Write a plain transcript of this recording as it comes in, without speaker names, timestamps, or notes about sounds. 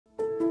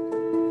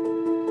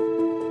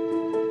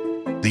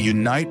The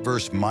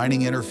Uniteverse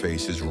mining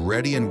interface is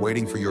ready and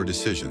waiting for your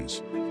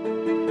decisions.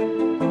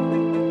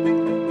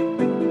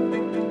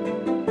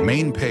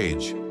 Main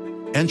page,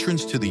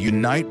 entrance to the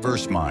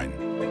Uniteverse mine.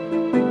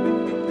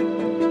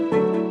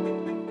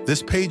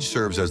 This page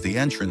serves as the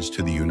entrance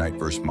to the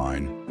Uniteverse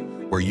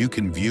mine, where you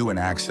can view and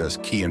access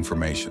key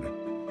information.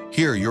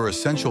 Here, your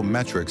essential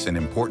metrics and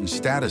important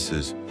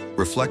statuses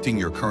reflecting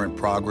your current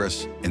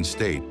progress and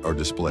state are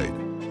displayed.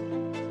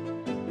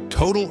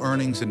 Total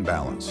earnings and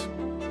balance.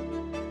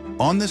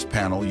 On this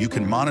panel, you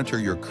can monitor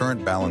your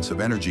current balance of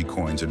energy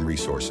coins and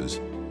resources.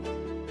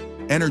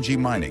 Energy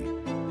mining.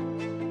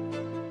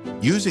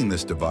 Using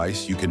this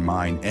device, you can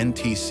mine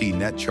NTC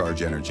net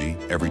charge energy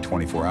every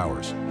 24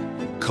 hours.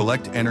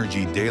 Collect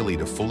energy daily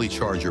to fully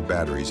charge your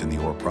batteries in the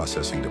ore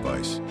processing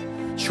device.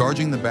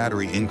 Charging the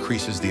battery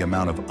increases the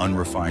amount of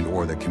unrefined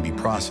ore that can be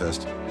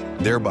processed,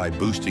 thereby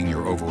boosting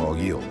your overall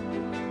yield.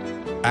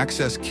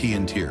 Access key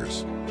and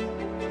tiers.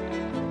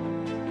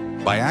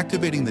 By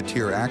activating the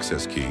tier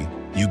access key,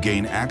 you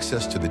gain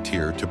access to the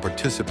tier to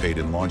participate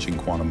in launching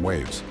quantum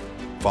waves,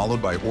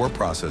 followed by ore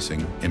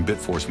processing and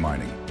Bitforce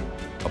mining.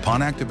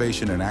 Upon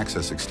activation and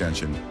access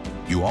extension,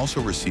 you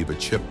also receive a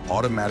chip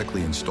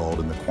automatically installed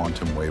in the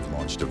quantum wave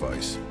launch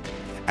device.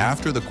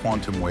 After the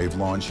quantum wave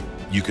launch,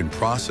 you can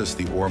process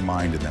the ore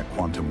mined in that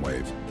quantum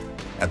wave.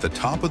 At the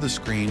top of the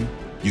screen,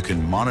 you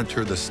can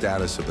monitor the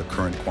status of the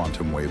current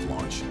quantum wave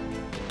launch.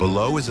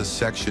 Below is a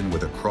section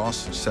with a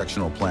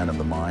cross-sectional plan of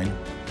the mine,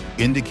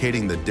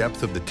 indicating the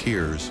depth of the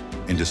tiers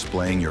and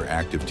displaying your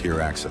active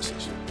tier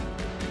accesses.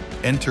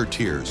 Enter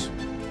tiers.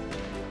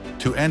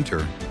 To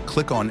enter,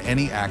 click on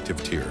any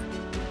active tier.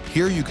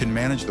 Here you can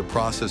manage the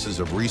processes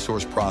of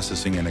resource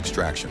processing and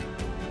extraction.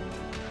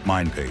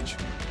 Mine page.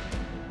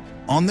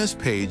 On this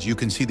page, you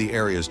can see the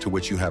areas to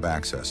which you have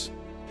access.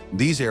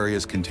 These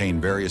areas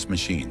contain various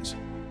machines.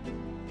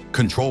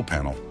 Control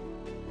panel.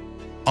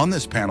 On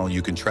this panel,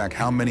 you can track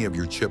how many of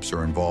your chips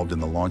are involved in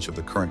the launch of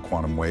the current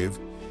quantum wave.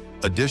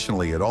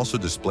 Additionally, it also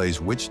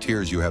displays which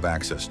tiers you have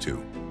access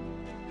to.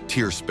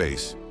 Tier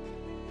space.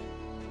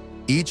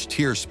 Each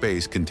tier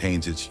space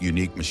contains its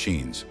unique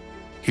machines.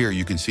 Here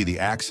you can see the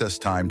access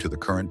time to the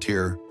current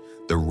tier,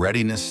 the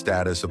readiness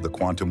status of the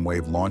quantum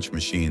wave launch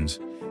machines,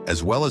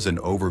 as well as an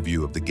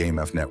overview of the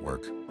GameF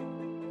network.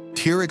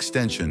 Tier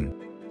extension.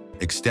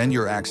 Extend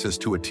your access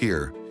to a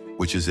tier,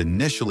 which is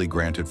initially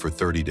granted for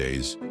 30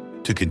 days,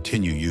 to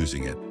continue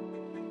using it.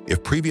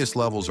 If previous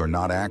levels are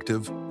not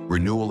active,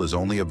 renewal is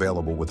only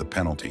available with a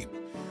penalty.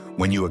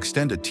 When you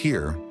extend a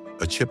tier,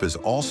 a chip is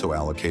also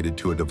allocated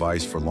to a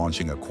device for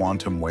launching a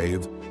quantum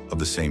wave of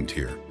the same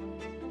tier.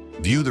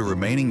 View the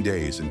remaining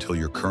days until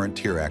your current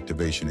tier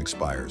activation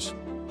expires.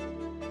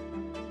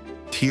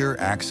 Tier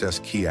access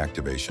key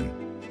activation.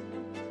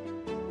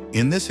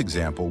 In this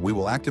example, we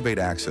will activate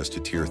access to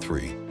Tier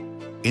 3.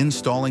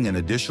 Installing an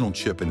additional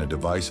chip in a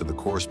device of the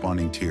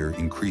corresponding tier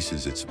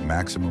increases its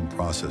maximum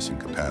processing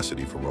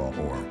capacity for raw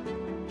ore.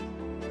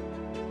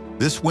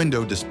 This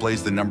window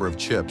displays the number of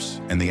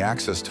chips and the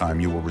access time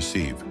you will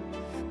receive.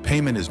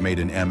 Payment is made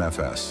in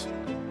MFS.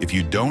 If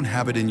you don't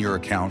have it in your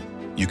account,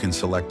 you can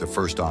select the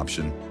first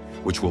option,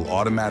 which will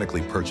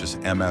automatically purchase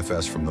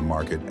MFS from the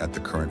market at the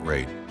current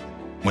rate.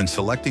 When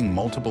selecting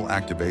multiple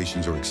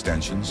activations or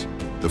extensions,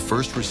 the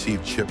first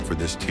received chip for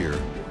this tier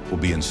will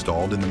be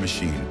installed in the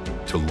machine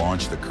to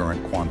launch the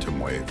current quantum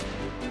wave.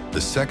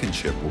 The second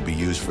chip will be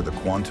used for the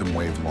quantum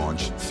wave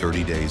launch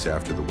 30 days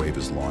after the wave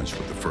is launched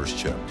with the first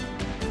chip.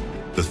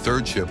 The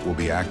third chip will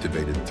be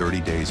activated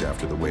 30 days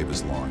after the wave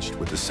is launched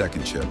with the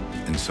second chip,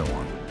 and so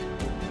on.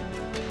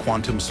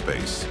 Quantum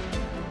space.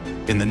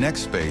 In the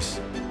next space,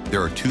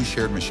 there are two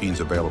shared machines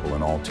available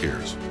in all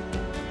tiers.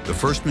 The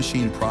first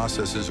machine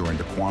processes ore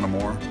into quantum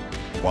ore,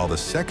 while the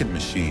second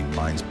machine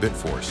mines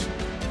Bitforce.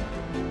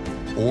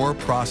 Ore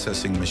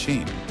processing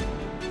machine.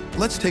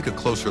 Let's take a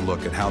closer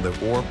look at how the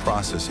ore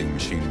processing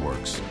machine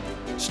works.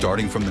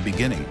 Starting from the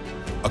beginning,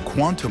 a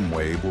quantum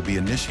wave will be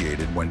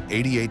initiated when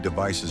 88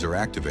 devices are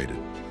activated.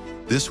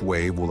 This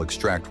wave will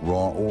extract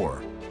raw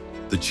ore.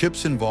 The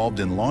chips involved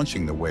in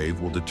launching the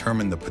wave will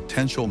determine the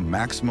potential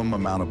maximum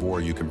amount of ore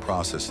you can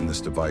process in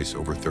this device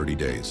over 30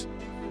 days.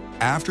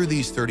 After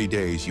these 30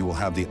 days, you will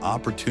have the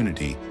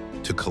opportunity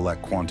to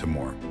collect quantum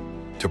ore.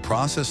 To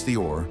process the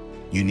ore,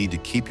 you need to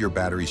keep your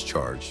batteries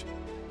charged.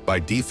 By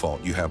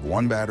default, you have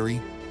one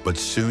battery, but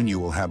soon you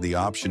will have the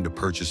option to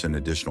purchase an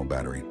additional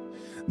battery.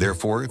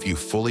 Therefore, if you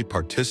fully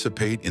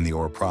participate in the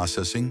ore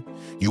processing,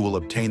 you will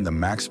obtain the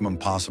maximum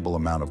possible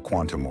amount of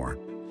quantum ore.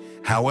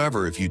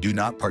 However, if you do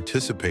not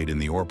participate in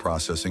the ore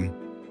processing,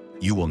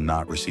 you will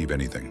not receive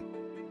anything.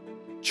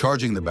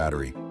 Charging the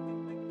battery.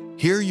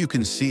 Here you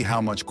can see how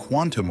much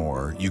quantum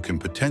ore you can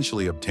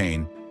potentially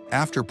obtain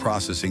after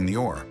processing the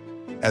ore,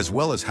 as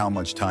well as how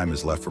much time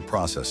is left for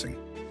processing.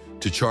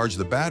 To charge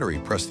the battery,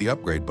 press the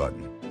upgrade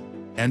button.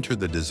 Enter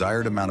the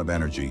desired amount of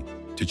energy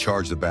to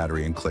charge the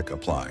battery and click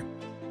Apply.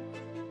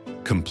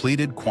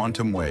 Completed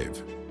quantum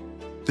wave.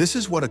 This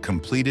is what a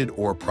completed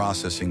ore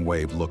processing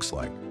wave looks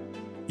like.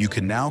 You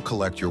can now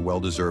collect your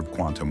well-deserved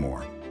quantum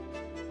ore.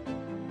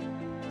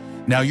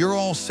 Now you're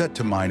all set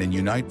to mine in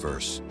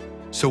Uniteverse.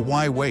 So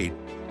why wait?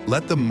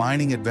 Let the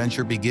mining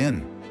adventure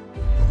begin.